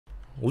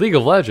League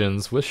of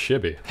Legends with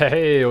Shibby.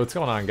 Hey, what's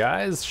going on,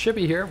 guys?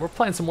 Shibby here. We're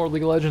playing some more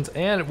League of Legends,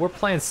 and we're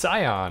playing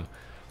SION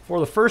for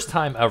the first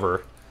time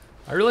ever.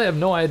 I really have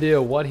no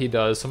idea what he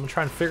does, so I'm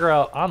trying to figure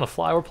out on the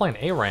fly. We're playing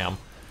ARAM,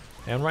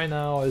 and right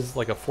now is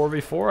like a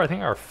 4v4. I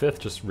think our fifth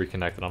just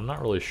reconnected. I'm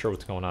not really sure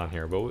what's going on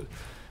here, but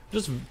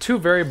just two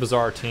very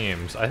bizarre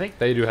teams. I think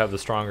they do have the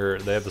stronger.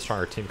 They have the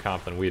stronger team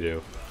comp than we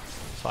do.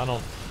 So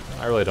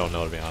I really don't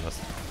know, to be honest.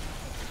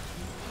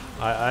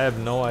 I have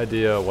no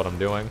idea what I'm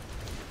doing.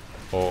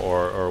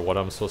 Or what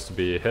I'm supposed to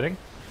be hitting.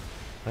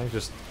 I think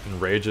just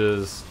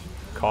enrages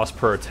cost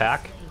per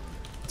attack.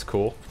 It's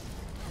cool.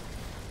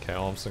 Okay,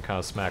 well, I'm just gonna kind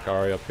of smack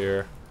Ari up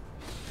here.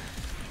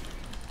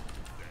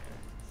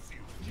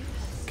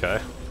 Okay,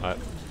 I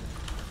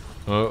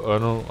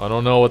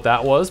don't know what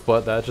that was,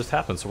 but that just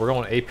happened. So we're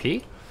going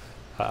AP.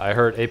 I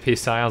heard AP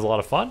Sion's a lot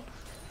of fun.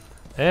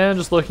 And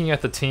just looking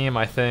at the team,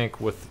 I think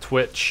with the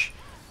Twitch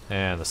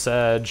and the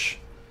Sedge,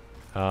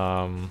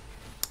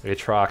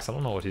 Aatrox, I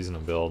don't know what he's gonna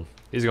build.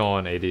 He's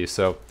going AD,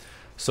 so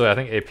I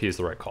think AP is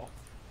the right call.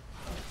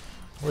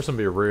 We're just gonna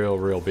be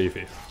real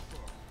beefy.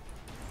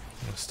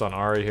 Stun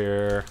Ari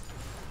here,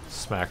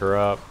 smack her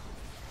up.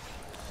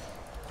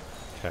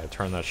 Okay,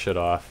 turn that shit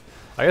off.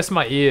 I guess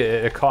my E,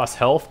 it costs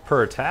health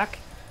per attack.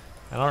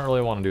 I don't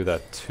really want to do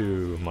that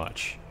too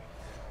much.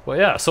 But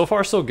yeah, so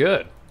far so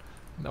good.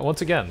 Now,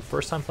 once again,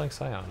 first time playing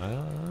Sion.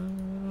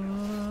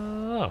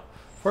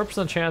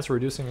 4% chance of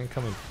reducing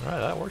incoming.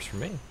 Alright, that works for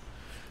me.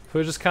 If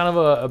you're just kind of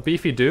a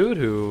beefy dude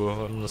who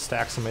wants to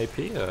stack some AP,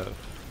 if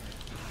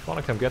you want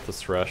to come get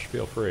this Thresh,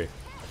 feel free.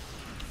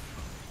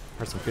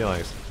 Hurt some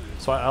feelings.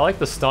 So I like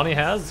the stun he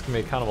has. It's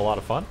gonna be kind of a lot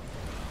of fun.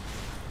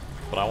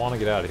 But I want to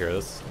get out of here.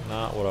 This is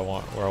not what I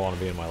want. Where I want to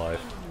be in my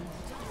life.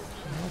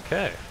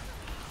 Okay.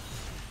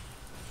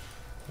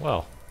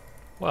 Well.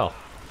 I'll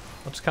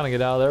just kind of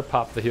get out of there.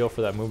 Pop the heal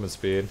for that movement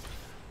speed.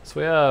 So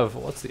we have,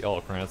 what's the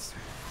ult grants?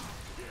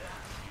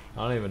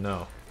 I don't even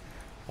know.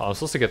 Oh, I'm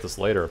supposed to get this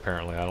later,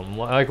 apparently. I'm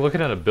like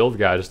looking at a build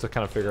guide just to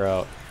kind of figure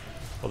out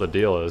what the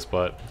deal is,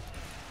 but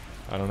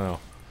I don't know.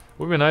 It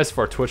would be nice if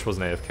our Twitch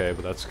wasn't AFK,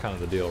 but that's kind of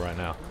the deal right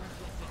now.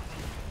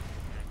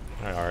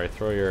 Alright,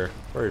 throw your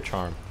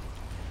charm.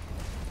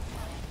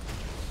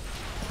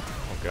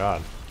 Oh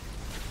god.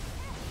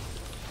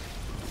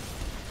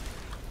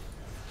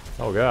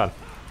 Oh god.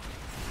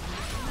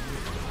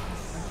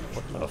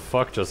 What the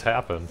fuck just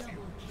happened?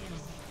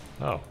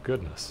 Oh,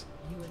 goodness.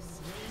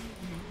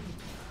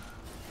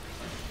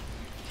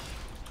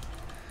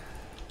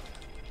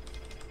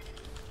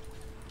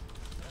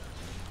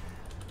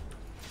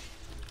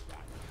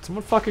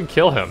 Someone fucking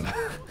kill him.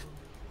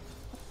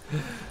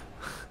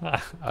 I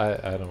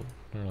don't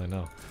really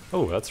know.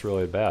 Oh, that's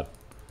really bad.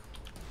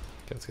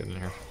 Okay, let's get in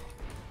here.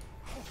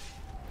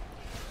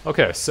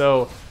 Okay,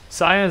 so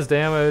Sion's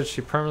damage,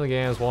 she permanently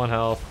gains 1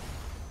 health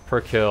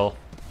per kill.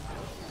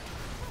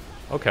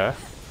 Okay.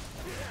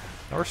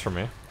 That works for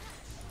me.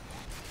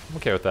 I'm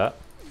okay with that.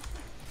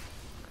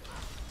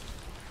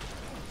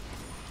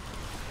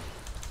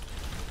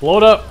 Blow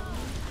it up!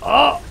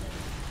 Oh!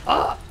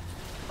 Ah!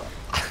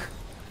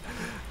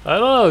 I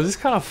don't know, this is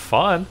kind of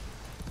fun.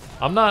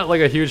 I'm not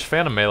like a huge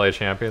fan of melee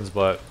champions,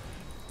 but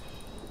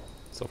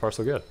so far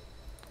so good.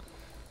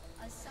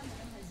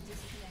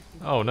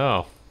 Oh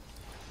no.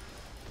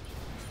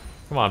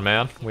 Come on,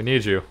 man. We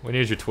need you. We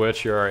need you,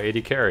 Twitch. You're our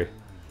AD carry.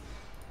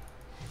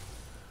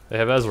 They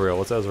have Ezreal.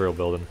 What's Ezreal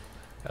building?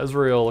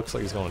 Ezreal looks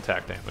like he's going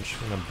attack damage.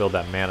 I'm gonna build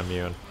that man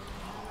immune.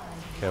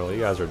 Okay, well,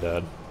 you guys are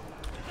dead.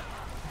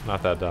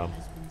 Not that dumb.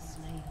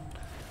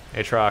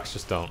 Aatrox,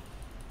 just don't.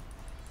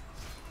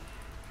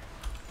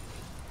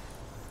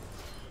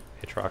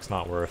 Aatrox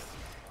not worth.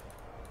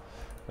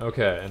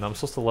 Okay, and I'm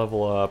supposed to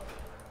level up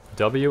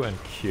W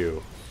and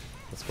Q.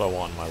 That's what I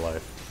want in my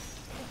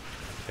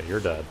life. Okay, you're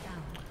dead.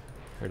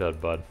 You're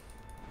dead, bud.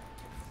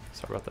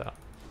 Sorry about that.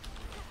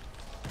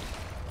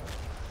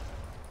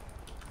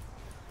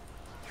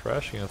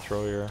 Thresh, you gonna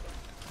throw your...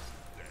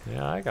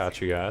 Yeah, I got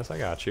you guys. I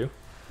got you.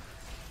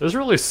 This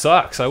really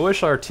sucks. I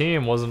wish our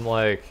team wasn't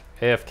like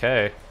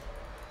AFK.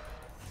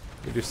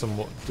 We do some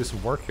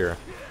work here.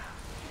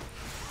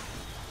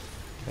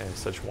 Okay,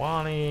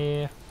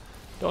 Sejuani.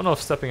 Don't know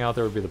if stepping out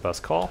there would be the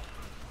best call.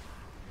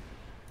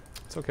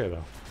 It's okay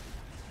though.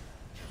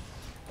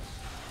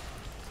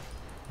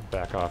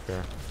 Back off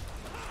here.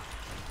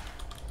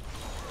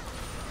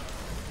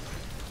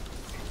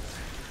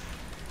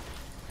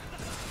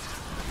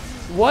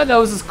 What? That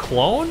was his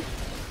clone?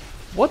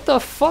 What the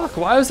fuck?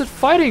 Why was it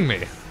fighting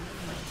me?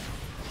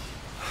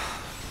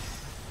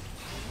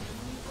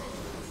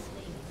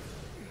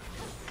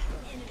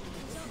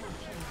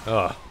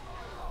 Ugh.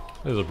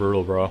 This is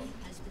brutal, bro.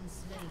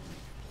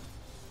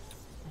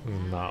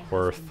 Not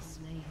worth.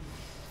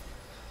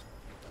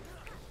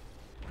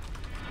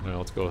 No,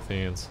 let's go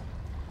Athenians.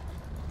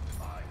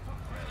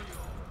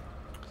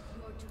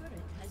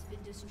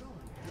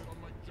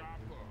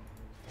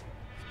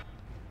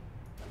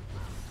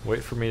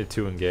 Wait for me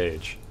to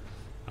engage.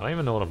 I don't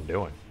even know what I'm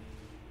doing.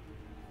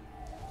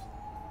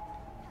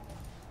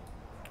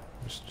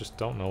 Just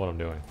don't know what I'm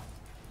doing.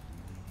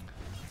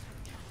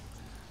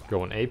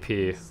 Going AP.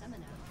 Here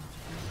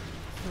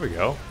we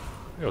go. Here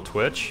we go,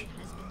 Twitch.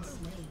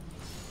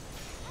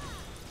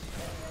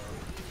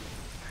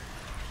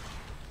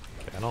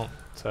 Okay, I don't.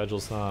 Sag,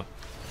 let's not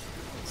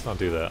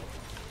do that.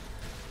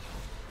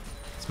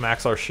 Let's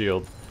max our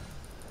shield.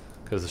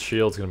 Because the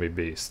shield's gonna be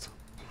beast.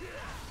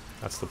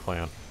 That's the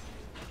plan.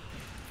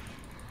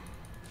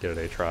 Get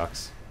it,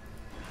 Aatrox.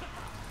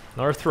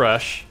 Another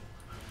Thresh.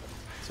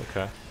 It's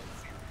okay.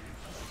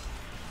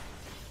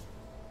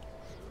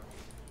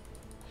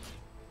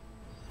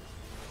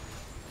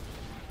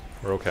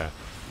 We're okay.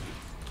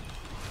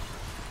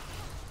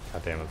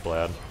 God damn it,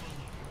 Vlad.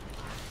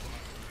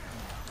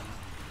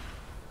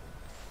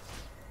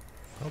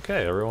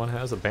 Okay, everyone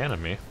has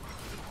abandoned me.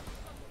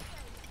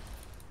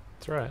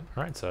 That's right.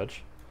 Alright,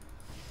 Sedge.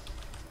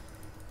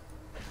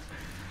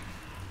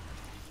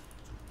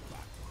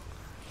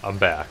 I'm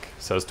back,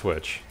 says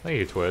Twitch. Thank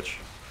you, Twitch.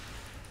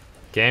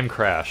 Game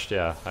crashed,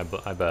 yeah,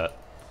 I bet.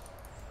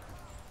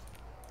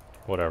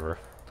 Whatever.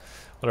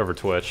 Whatever,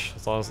 Twitch.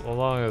 As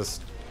long as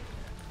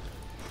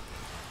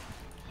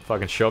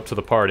fucking show up to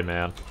the party,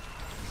 man.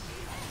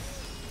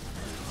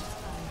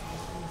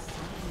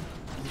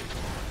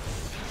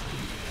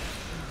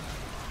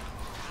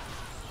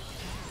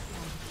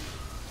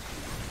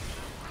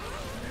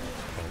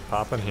 Okay,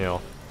 pop and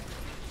heal.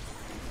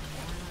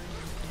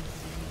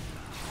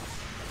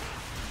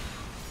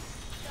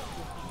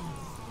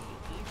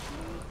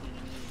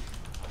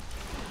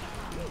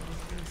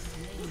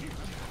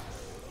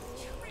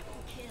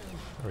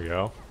 There we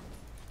go.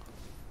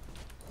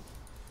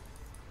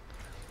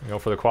 Go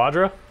for the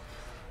Quadra.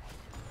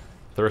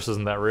 Thirst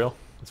isn't that real.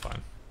 It's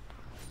fine.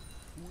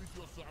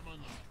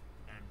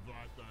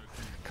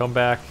 Come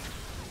back.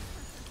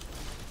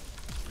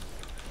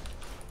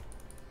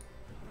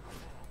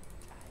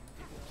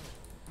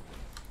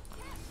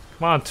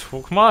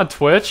 Come on,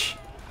 Twitch.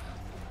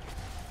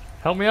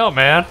 Help me out,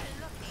 man.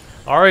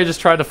 Ari just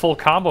tried to full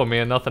combo me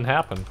and nothing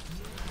happened.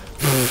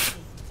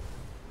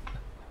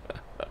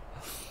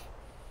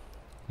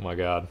 Oh my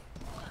god.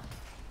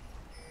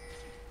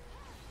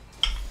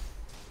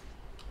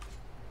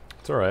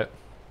 It's alright.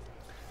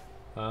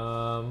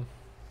 Let's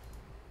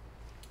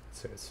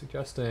see, it's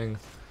suggesting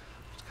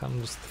kind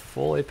of just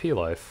full AP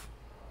life.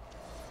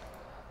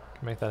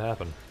 Can make that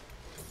happen.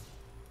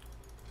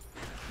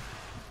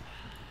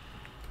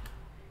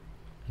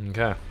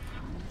 Okay.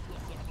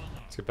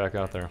 Let's get back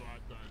out there.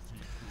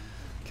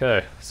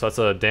 Okay, so that's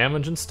a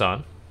damage and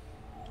stun.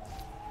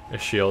 A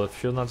shield. If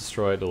shield not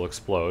destroyed, it'll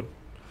explode.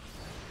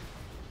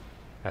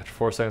 After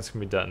 4 seconds, it can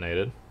be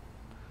detonated.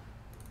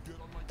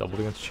 Doubled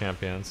against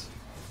champions.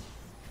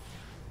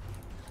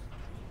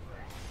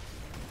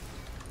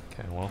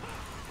 Okay, well.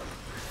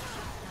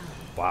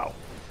 Wow.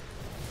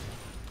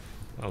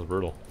 That was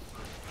brutal.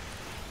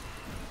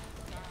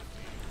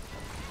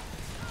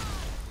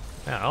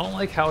 Man, I don't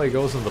like how he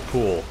goes in the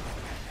pool.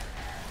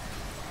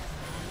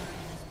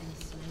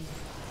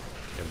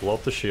 Okay, blow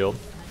up the shield.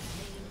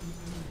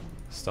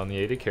 Stun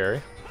the AD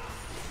carry.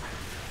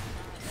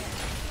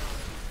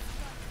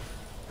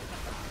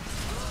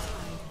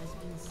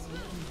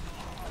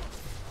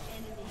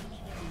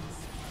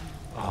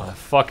 Oh, that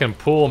fucking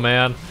pool,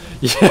 man.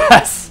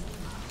 Yes!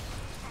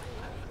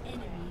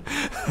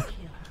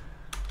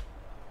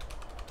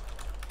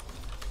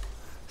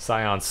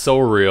 SION's so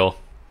real.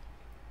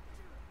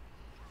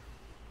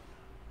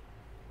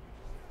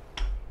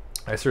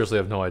 I seriously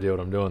have no idea what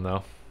I'm doing,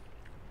 though.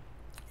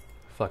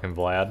 Fucking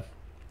Vlad.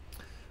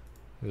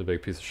 He's a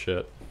big piece of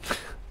shit.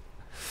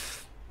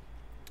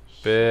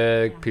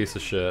 Big piece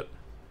of shit.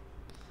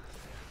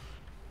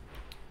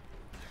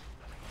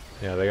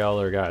 Yeah, they got all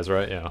their guys,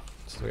 right? Yeah.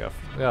 So we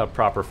got a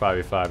proper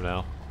 5v5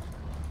 now.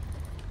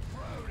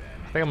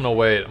 I think I'm gonna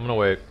wait. I'm gonna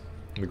wait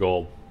the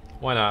gold.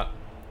 Why not?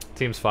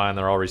 Team's fine.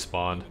 They're all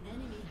respawned.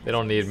 They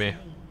don't need me.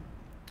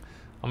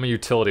 I'm a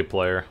utility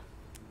player.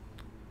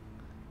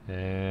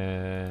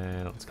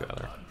 And let's go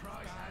there.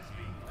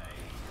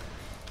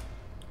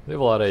 They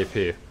have a lot of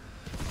AP.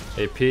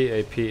 AP,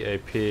 AP,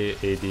 AP,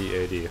 AD,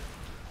 AD.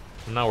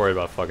 I'm not worried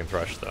about fucking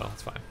Thresh though.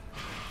 It's fine.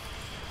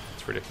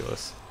 It's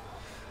ridiculous.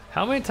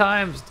 How many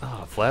times?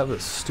 Oh, Vlad with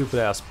a stupid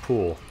ass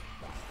pool.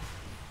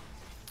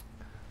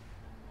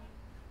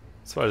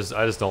 That's what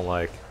I just don't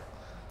like.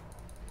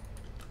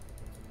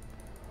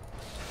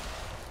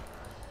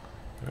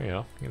 There you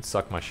go. You can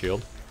suck my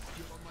shield.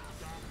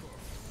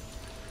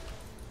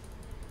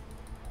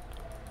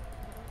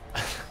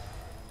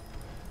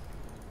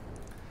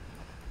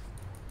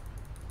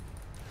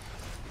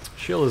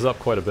 Shield is up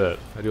quite a bit.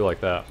 I do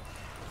like that.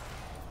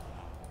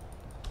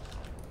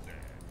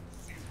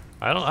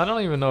 I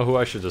don't even know who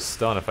I should just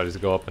stun if I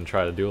just go up and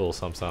try to do a little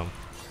some.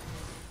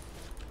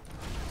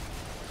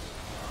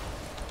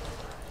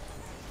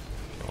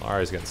 Well,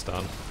 Ari's getting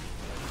stunned.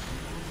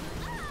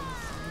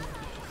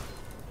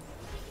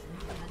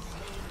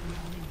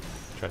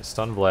 Try to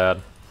stun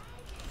Vlad.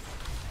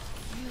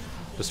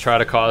 Just try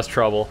to cause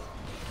trouble.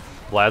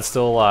 Vlad's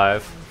still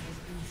alive.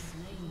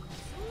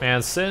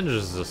 Man, Singe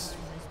is just...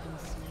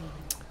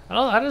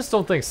 I just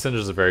don't think Singe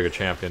is a very good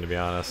champion, to be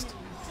honest.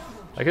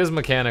 Like, his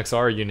mechanics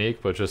are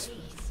unique, but just...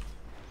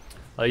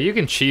 Like, you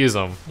can cheese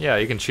them. Yeah,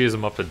 you can cheese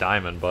them up to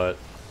diamond, but...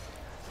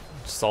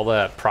 Just all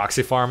that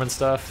proxy farm and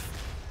stuff.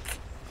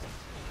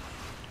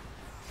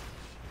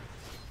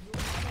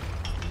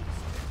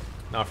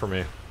 Not for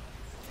me.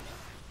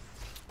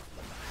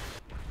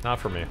 Not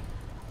for me.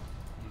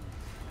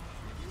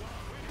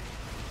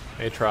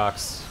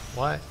 Aatrox,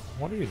 what?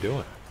 What are you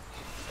doing?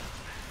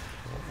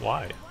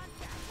 Why?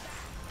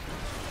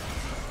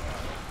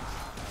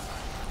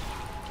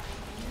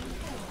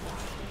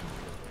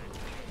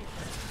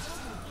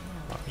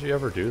 Why would you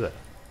ever do that?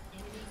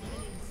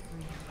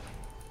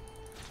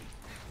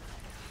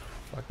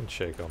 Fucking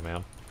Shaco,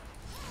 man.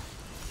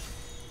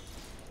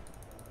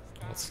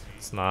 Let's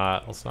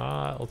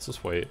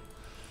just wait.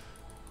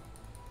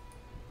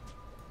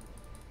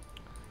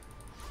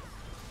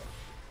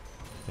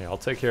 Yeah, I'll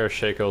take care of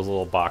Shaco's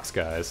little box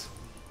guys.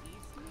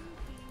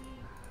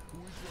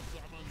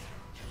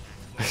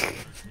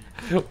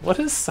 What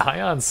is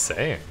Sion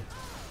saying?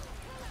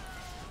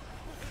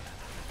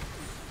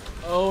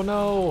 Oh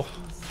no!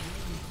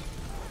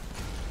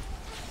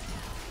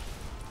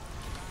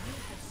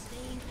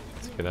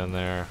 Let's get in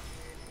there.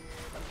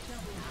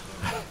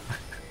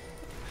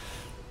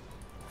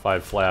 If I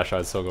had flash,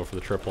 I'd still go for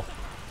the triple.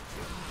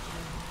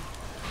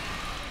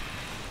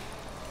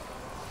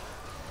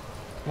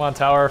 Come on,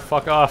 tower,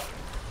 fuck off.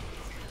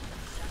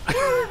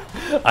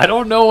 I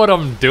don't know what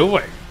I'm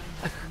doing.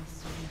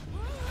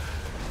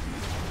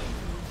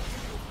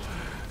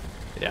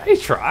 Yeah,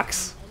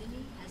 Aatrox.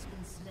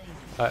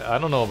 I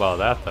don't know about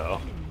that though.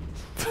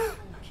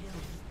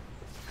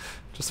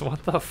 Just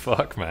what the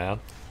fuck, man?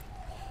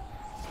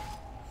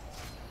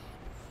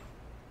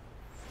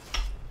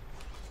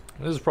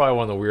 This is probably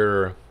one of the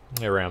weirder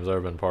ARAMs I've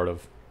ever been part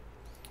of.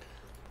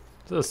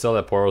 Just sell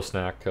that Poro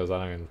snack because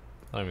I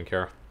don't even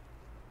care.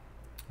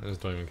 I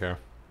just don't even care.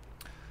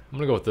 I'm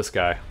gonna go with this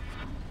guy.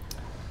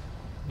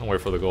 I'll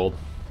wait for the gold.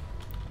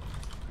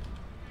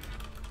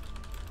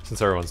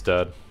 Since everyone's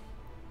dead.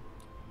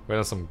 Wait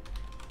on some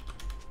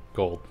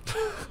gold.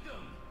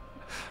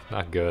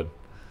 Not good.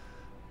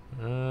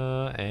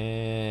 And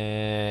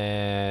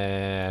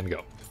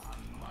go.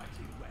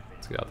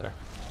 Let's get out there.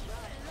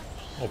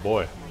 Oh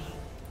boy.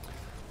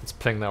 Let's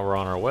ping that we're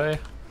on our way.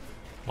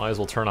 Might as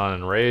well turn on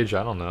Enrage.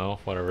 I don't know.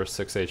 Whatever.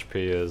 6 HP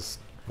is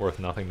worth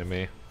nothing to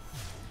me.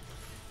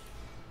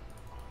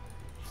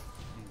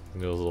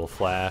 Do his little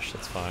flash.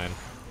 That's fine.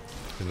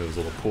 Do his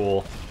little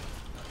pool.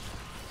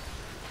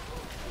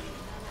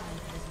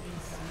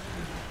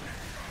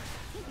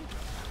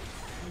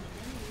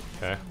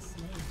 Okay.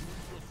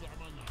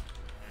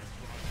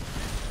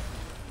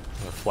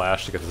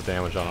 Flash to get this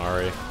damage on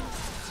Ari.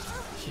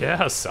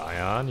 Yeah,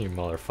 Sion, you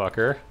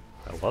motherfucker.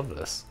 I love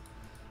this.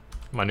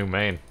 My new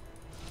main.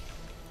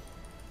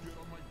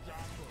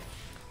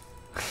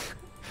 He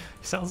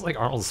sounds like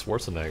Arnold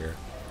Schwarzenegger.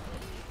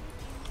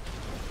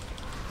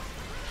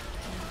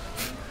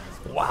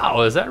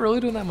 Wow, is that really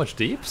doing that much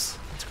deeps?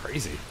 That's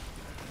crazy.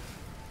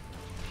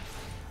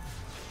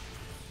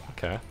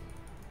 Okay.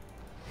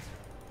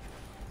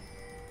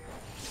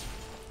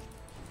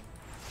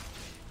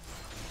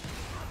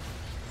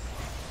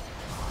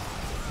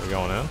 We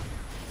going in?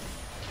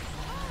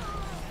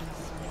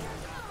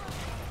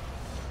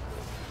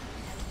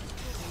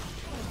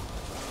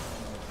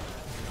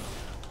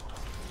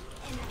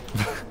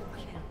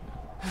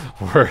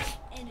 Worth.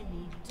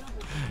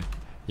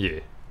 Yeah.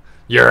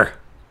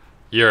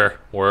 You're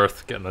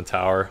worth getting the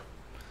tower.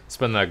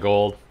 Spend that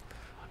gold.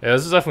 Yeah,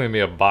 this is definitely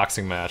gonna be a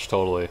boxing match,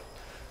 totally.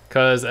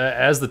 Because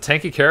as the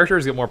tanky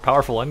characters get more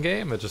powerful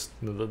endgame, it just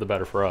the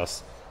better for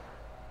us.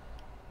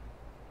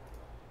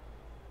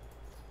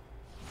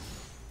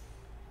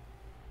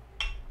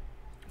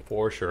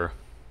 For sure.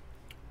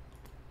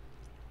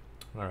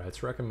 Alright,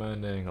 it's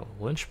recommending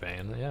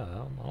Lynchbane. Yeah,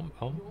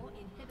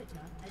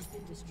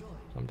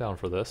 I'm down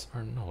for this.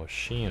 Or no, a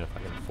Sheen if I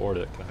can afford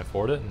it. Can I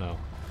afford it? No.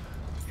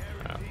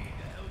 Yeah.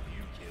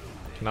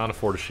 Cannot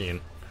afford a Sheen.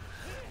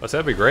 But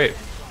that'd be great.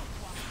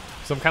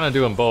 So I'm kind of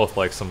doing both,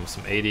 like some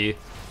AD,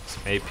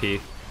 some AP. I'll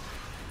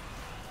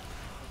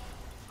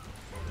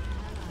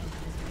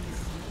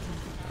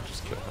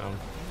just kill him.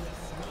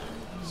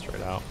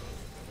 Straight out.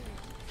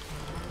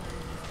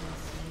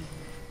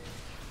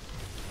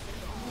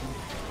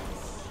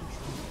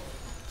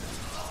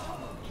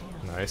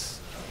 Nice.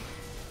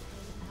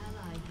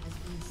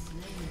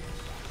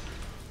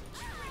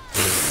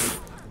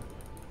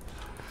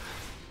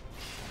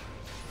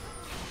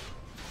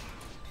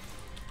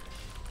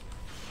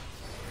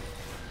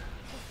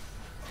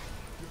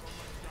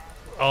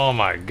 Oh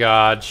my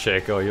god,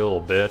 Shaco, you little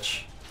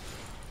bitch.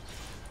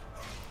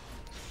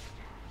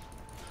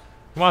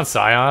 Come on,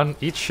 Sion,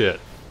 eat shit.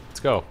 Let's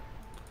go.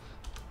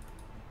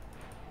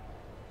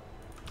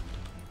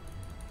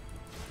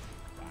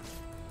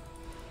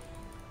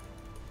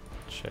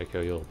 Shaco,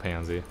 you little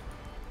pansy.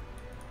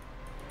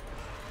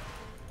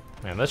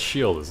 Man, that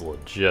shield is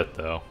legit,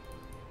 though.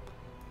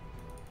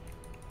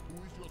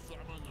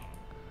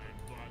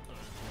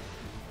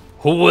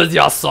 Who is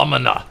your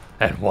summoner,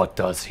 and what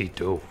does he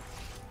do?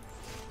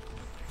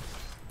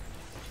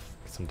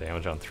 some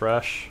damage on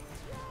Thresh.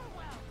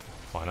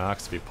 Why not?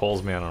 'Cause if he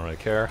pulls me, I don't really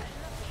care.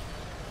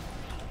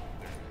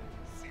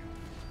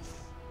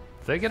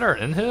 Did they get our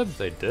inhib?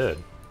 They did.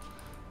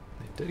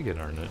 They did get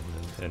our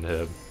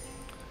inhib.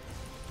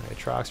 Hey,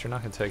 Trox, you're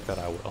not gonna take that,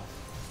 I will.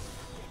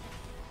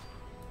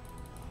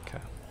 Okay.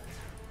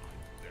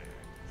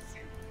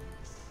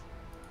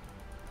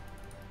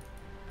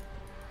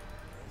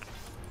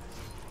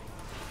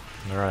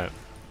 Alright.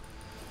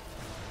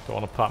 Don't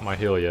want to pop my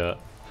heal yet.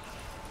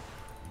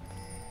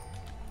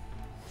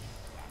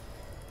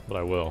 But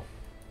I will.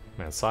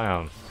 Man,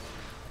 Scion.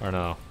 Or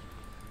no.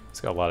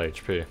 It's got a lot of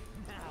HP.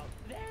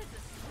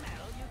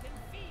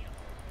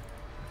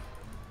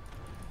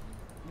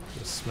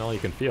 The smell you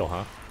can feel,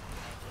 huh?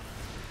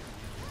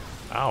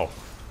 Ow.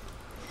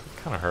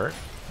 Kinda hurt.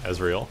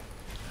 Ezreal.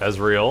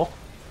 Ezreal.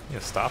 You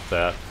gotta stop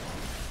that.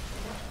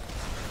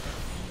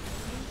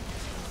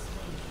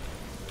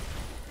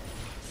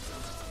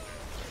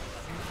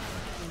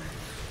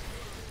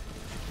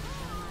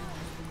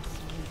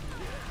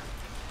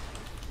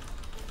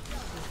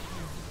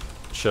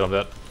 Shit, I'm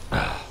dead.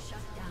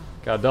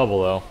 Got a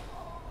double though.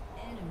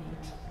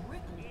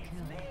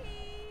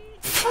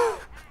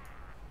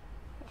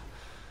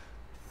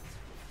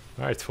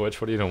 Alright, Twitch,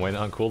 what are you doing? Waiting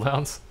on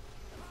cooldowns?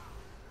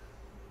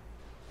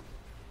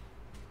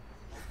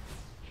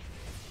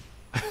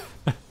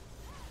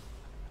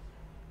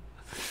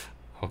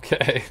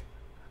 Okay.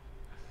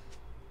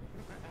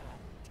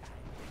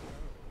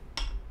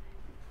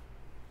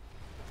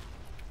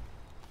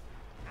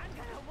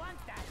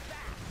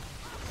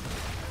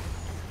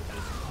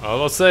 I was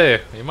gonna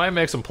say, you might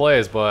make some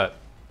plays, but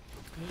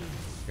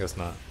I guess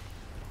not.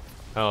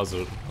 That was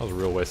a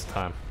real waste of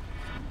time.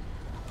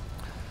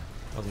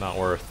 That was not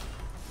worth.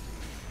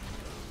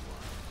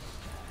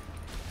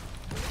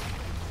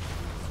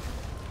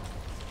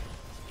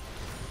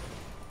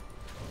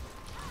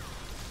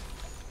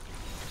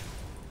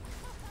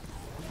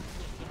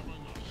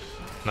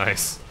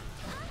 Nice.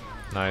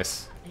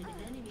 Nice. An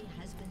enemy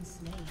has been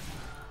slain.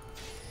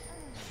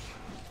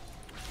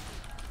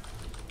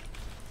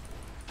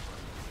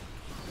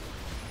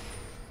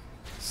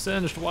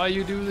 Singed, why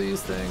you do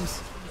these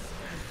things?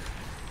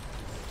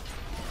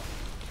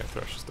 Okay,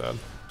 Thresh is dead.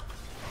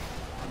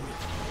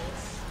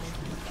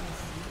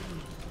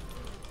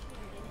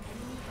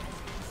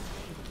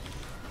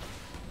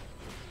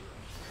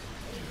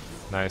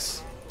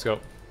 Nice. Let's go.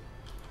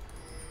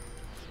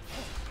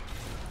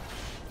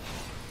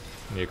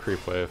 Need a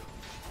creep wave.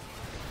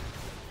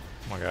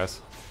 Come on, guys.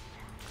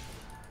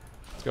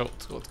 Let's go,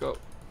 let's go, let's go.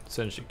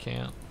 Since you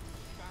can't.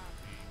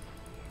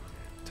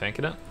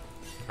 Tanking it?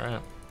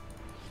 Alright.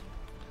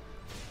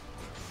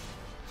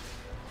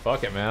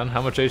 Fuck it, man.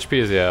 How much HP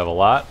does he have? A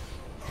lot?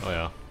 Oh,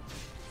 yeah.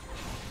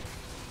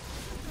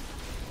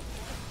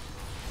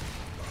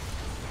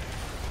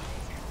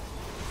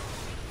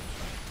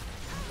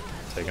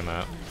 Taking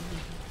that.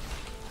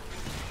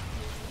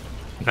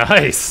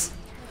 Nice!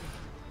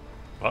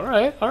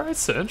 Alright,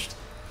 Singed.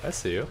 I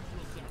see you.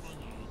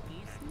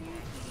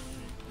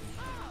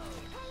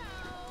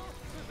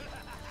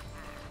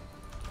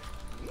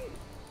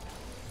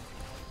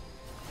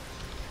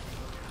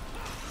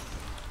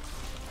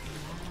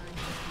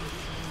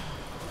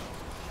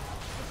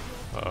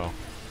 Uh-oh.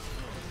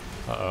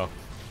 Uh-oh.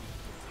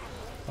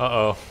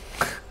 Uh-oh.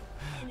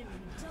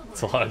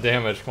 It's a lot of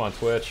damage. Come on,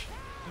 Twitch.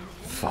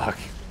 Fuck.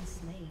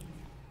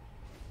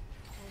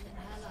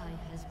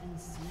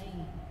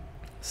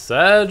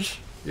 Sedge,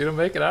 you gonna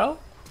make it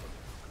out?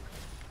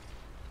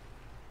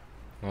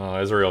 Oh,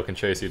 Israel can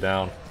chase you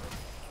down.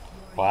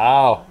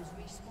 Wow.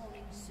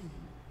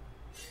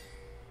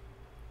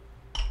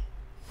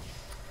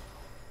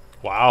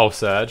 Wow,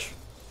 Sedge.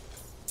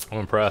 I'm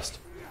impressed.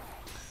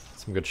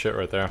 Some good shit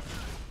right there.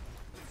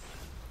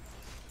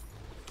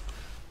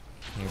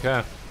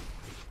 Okay.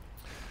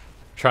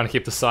 Trying to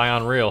keep the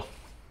Scion real.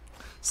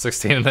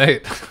 16 and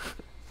 8.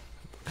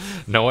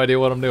 No idea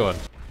what I'm doing.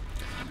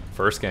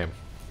 First game.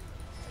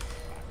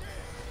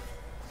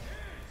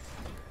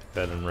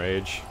 Dead in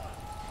rage.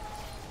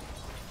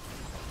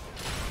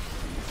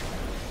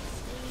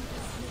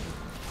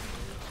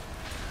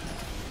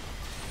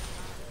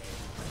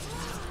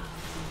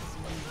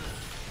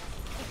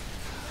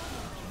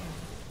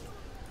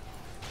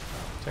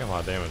 Taking a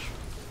lot of damage.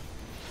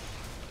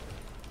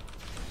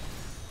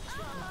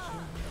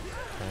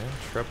 Okay,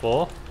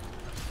 triple.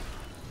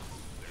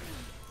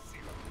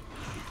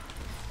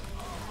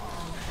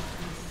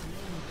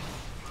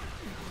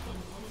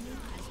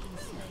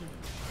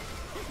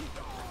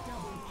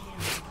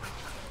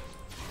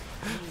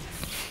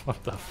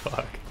 What the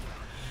fuck?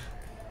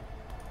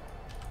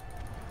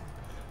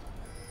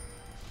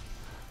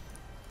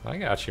 I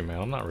got you,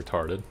 man. I'm not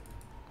retarded.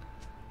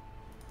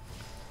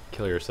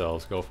 Kill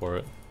yourselves. Go for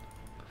it.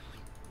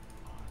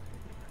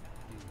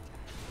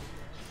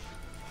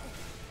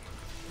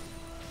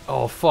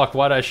 Oh, fuck.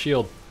 Why'd I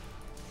shield?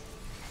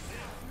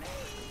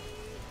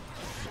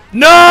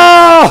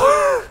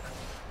 No!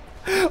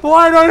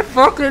 Why'd I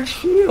fucking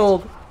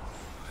shield?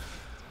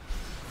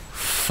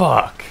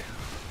 Fuck.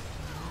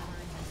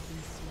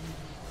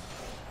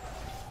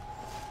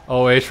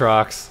 Oh,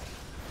 Aatrox.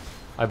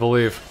 I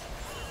believe.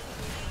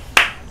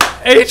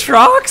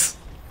 Aatrox?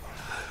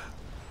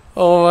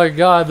 Oh my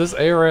god, this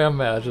ARAM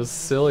match is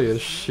silly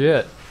as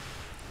shit.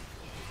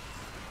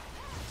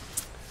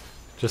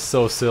 Just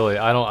so silly.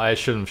 I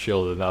shouldn't have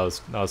shielded.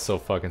 That was so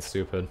fucking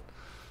stupid.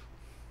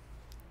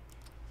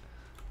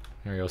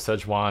 There we go,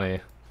 Sejuani.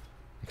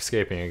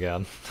 Escaping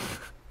again.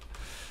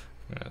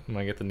 Am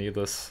I get the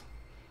needless?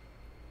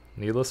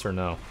 Needless or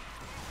no?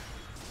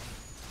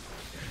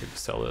 I could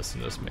just sell this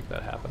and just make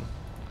that happen.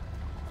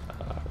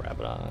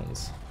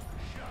 Rabadons.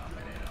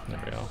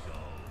 There we go.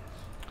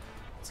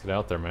 Let's get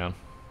out there, man.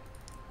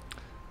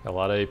 Got a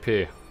lot of AP.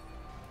 Make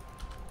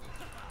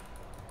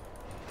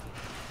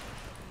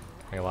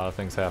a lot of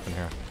things happen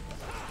here.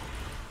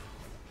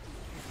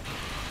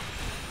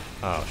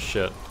 Oh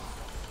shit.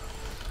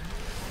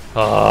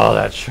 Oh,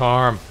 that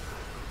charm.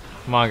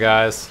 Come on,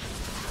 guys.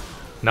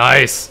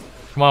 Nice.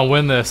 Come on,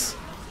 win this.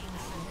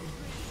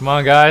 Come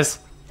on, guys.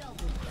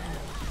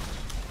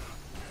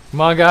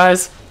 Come on,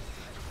 guys.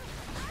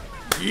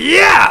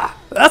 Yeah!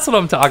 That's what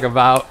I'm talking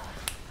about.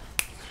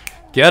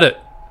 Get it.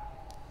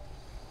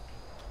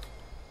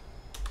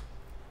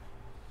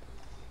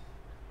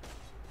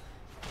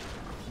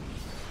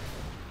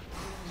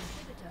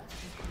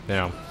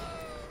 Damn.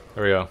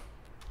 There we go.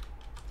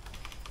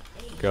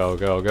 Go,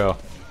 go, go.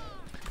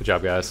 Good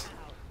job, guys.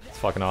 It's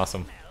fucking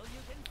awesome.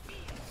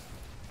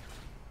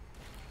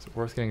 Is it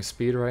worth getting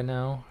speed right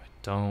now? I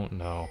don't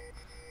know.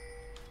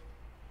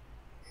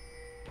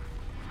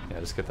 Yeah,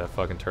 just get that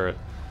fucking turret.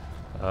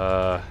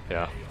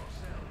 Yeah.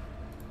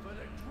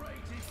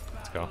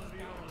 Let's go.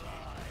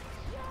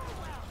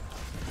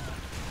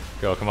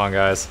 Go, come on,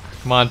 guys.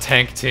 Come on,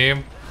 tank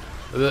team.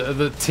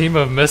 The team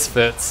of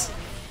misfits.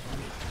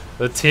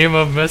 The team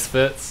of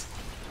misfits.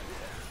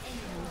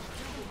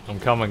 I'm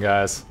coming,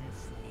 guys.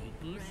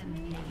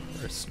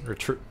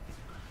 Retreat.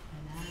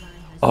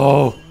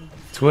 Oh,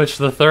 Twitch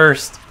the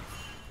thirst.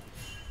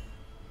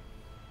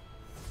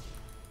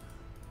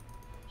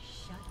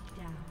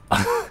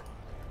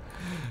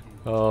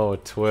 Oh,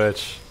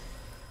 Twitch.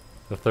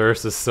 The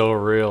thirst is so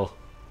real.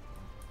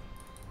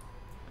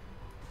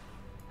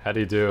 How do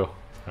you do?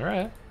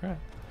 Alright, alright.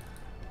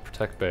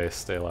 Protect base,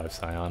 stay alive,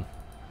 Scion.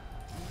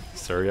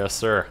 Sir, yes,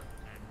 sir.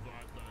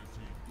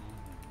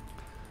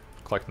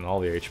 Collecting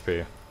all the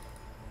HP.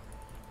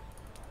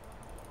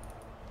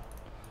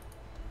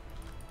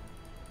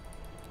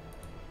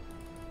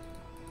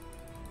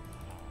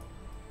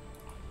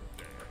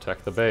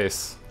 Protect the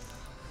base.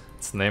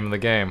 It's the name of the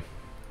game.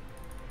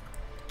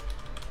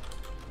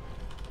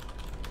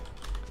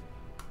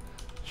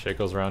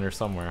 Shaco's around here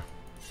somewhere.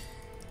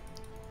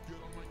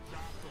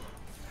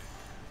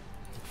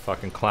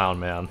 Fucking clown,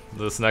 man.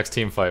 This next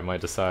team fight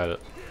might decide it.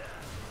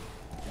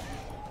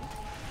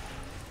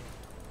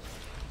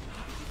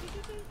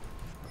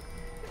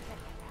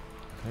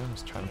 Okay, I'm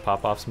just trying to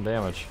pop off some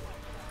damage.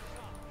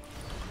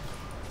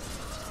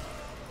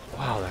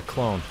 Wow, that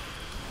clone.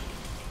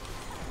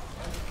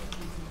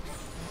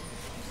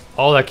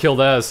 Oh, that killed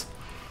Ez.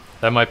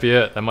 That might be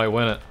it. That might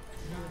win it.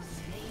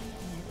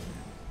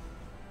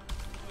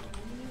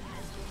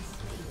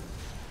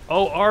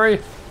 Oh, Ari.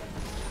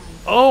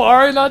 Oh,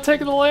 Ari not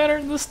taking the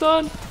lantern, the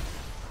stun.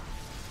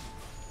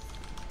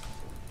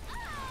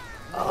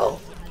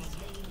 Oh.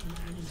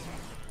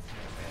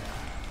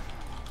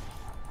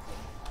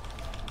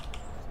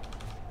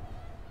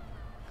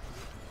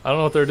 I don't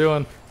know what they're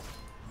doing.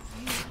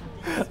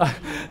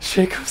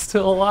 Shaco's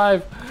still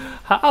alive.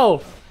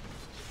 How?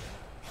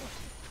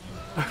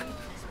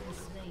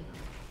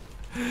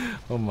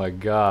 Oh my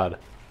god.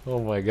 Oh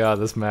my god,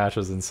 this match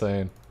is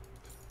insane.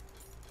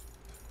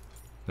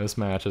 This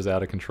match is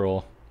out of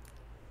control.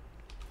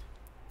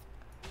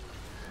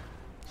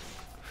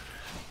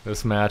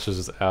 This match is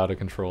just out of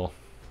control.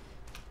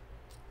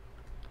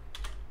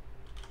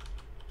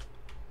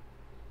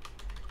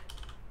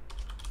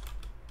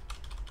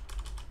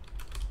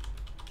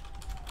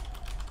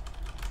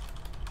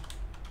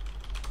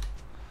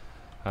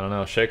 I don't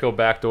know. Shaco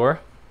backdoor.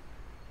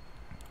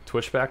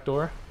 Twitch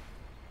backdoor.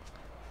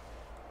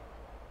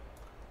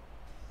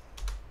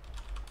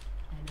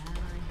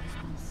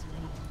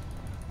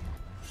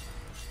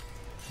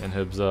 And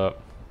Hibs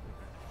up.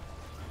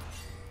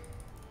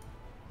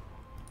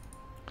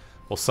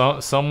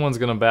 Well, someone's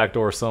gonna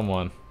backdoor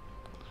someone.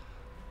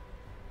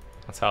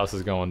 That's how this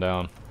is going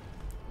down.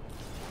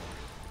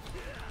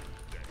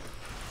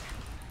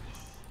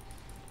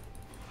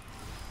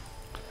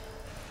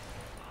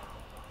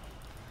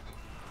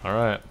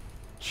 Alright.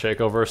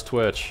 Shaco versus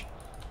Twitch.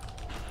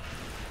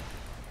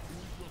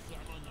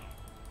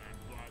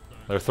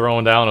 They're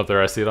throwing down up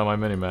there. I see it on my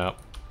minimap.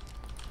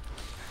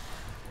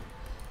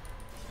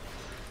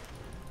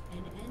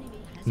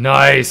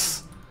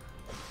 Nice!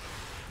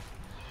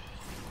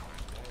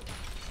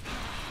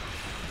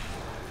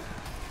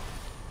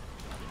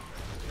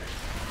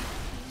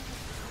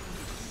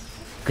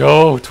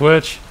 Go,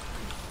 Twitch!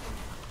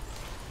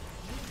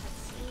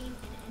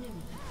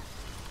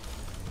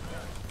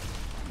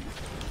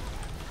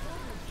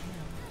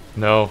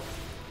 No.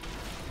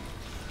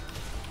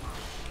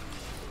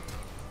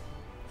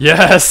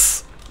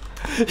 Yes!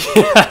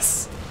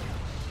 Yes!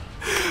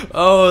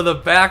 Oh, the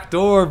back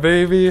door,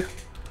 baby!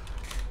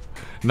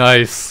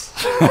 Nice.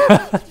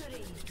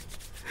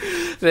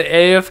 The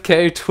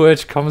AFK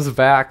Twitch comes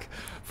back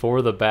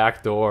for the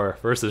back door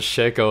versus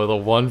Shaco, the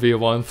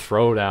 1v1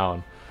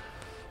 throwdown.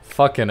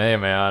 Fucking A,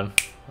 man.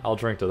 I'll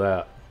drink to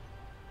that.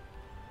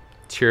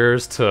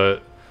 Cheers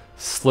to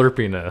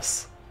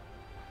slurpiness.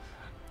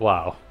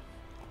 Wow.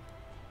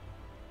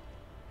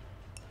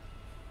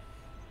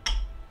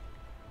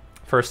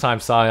 First time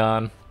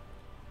SION.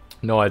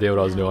 No idea what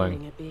I was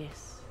doing.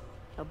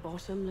 A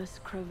bottomless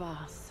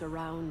crevasse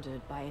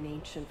surrounded by an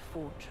ancient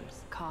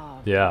fortress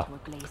carved Yeah. into a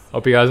glacier.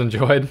 Hope you guys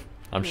enjoyed.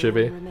 I'm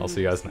Shibby. I'll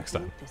see you guys next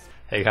time.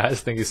 Hey guys,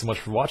 thank you so much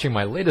for watching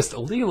my latest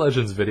League of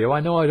Legends video. I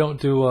know I don't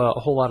do a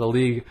whole lot of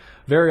League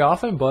very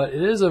often, but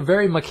it is a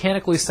very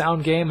mechanically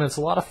sound game and it's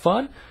a lot of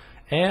fun.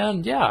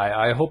 And yeah,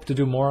 I hope to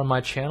do more on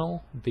my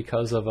channel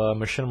because of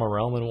Machinima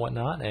Realm and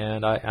whatnot,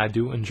 and I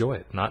do enjoy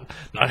it. Not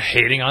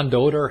hating on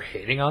Dota or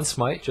hating on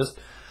Smite, just,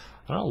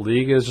 I don't know,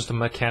 League is just a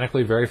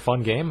mechanically very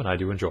fun game, and I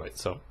do enjoy it,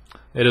 so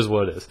it is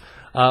what it is.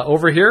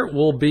 Over here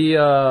will be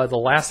the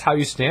last How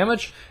Use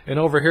Damage, and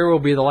over here will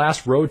be the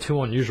last Road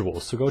to Unusual,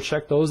 so go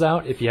check those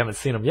out if you haven't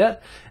seen them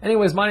yet.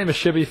 Anyways, my name is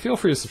Shibby. Feel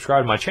free to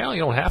subscribe to my channel.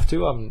 You don't have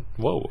to.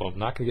 Whoa, I'm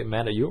not going to get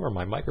mad at you or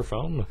my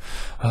microphone.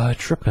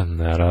 Tripping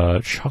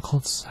that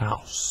chocolate's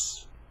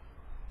house.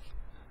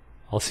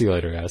 I'll see you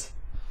later, guys.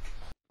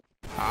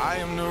 I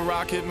am the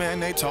rocket man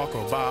they talk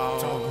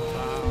about.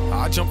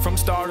 I jump from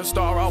star to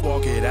star, I'll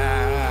walk it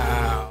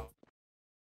out.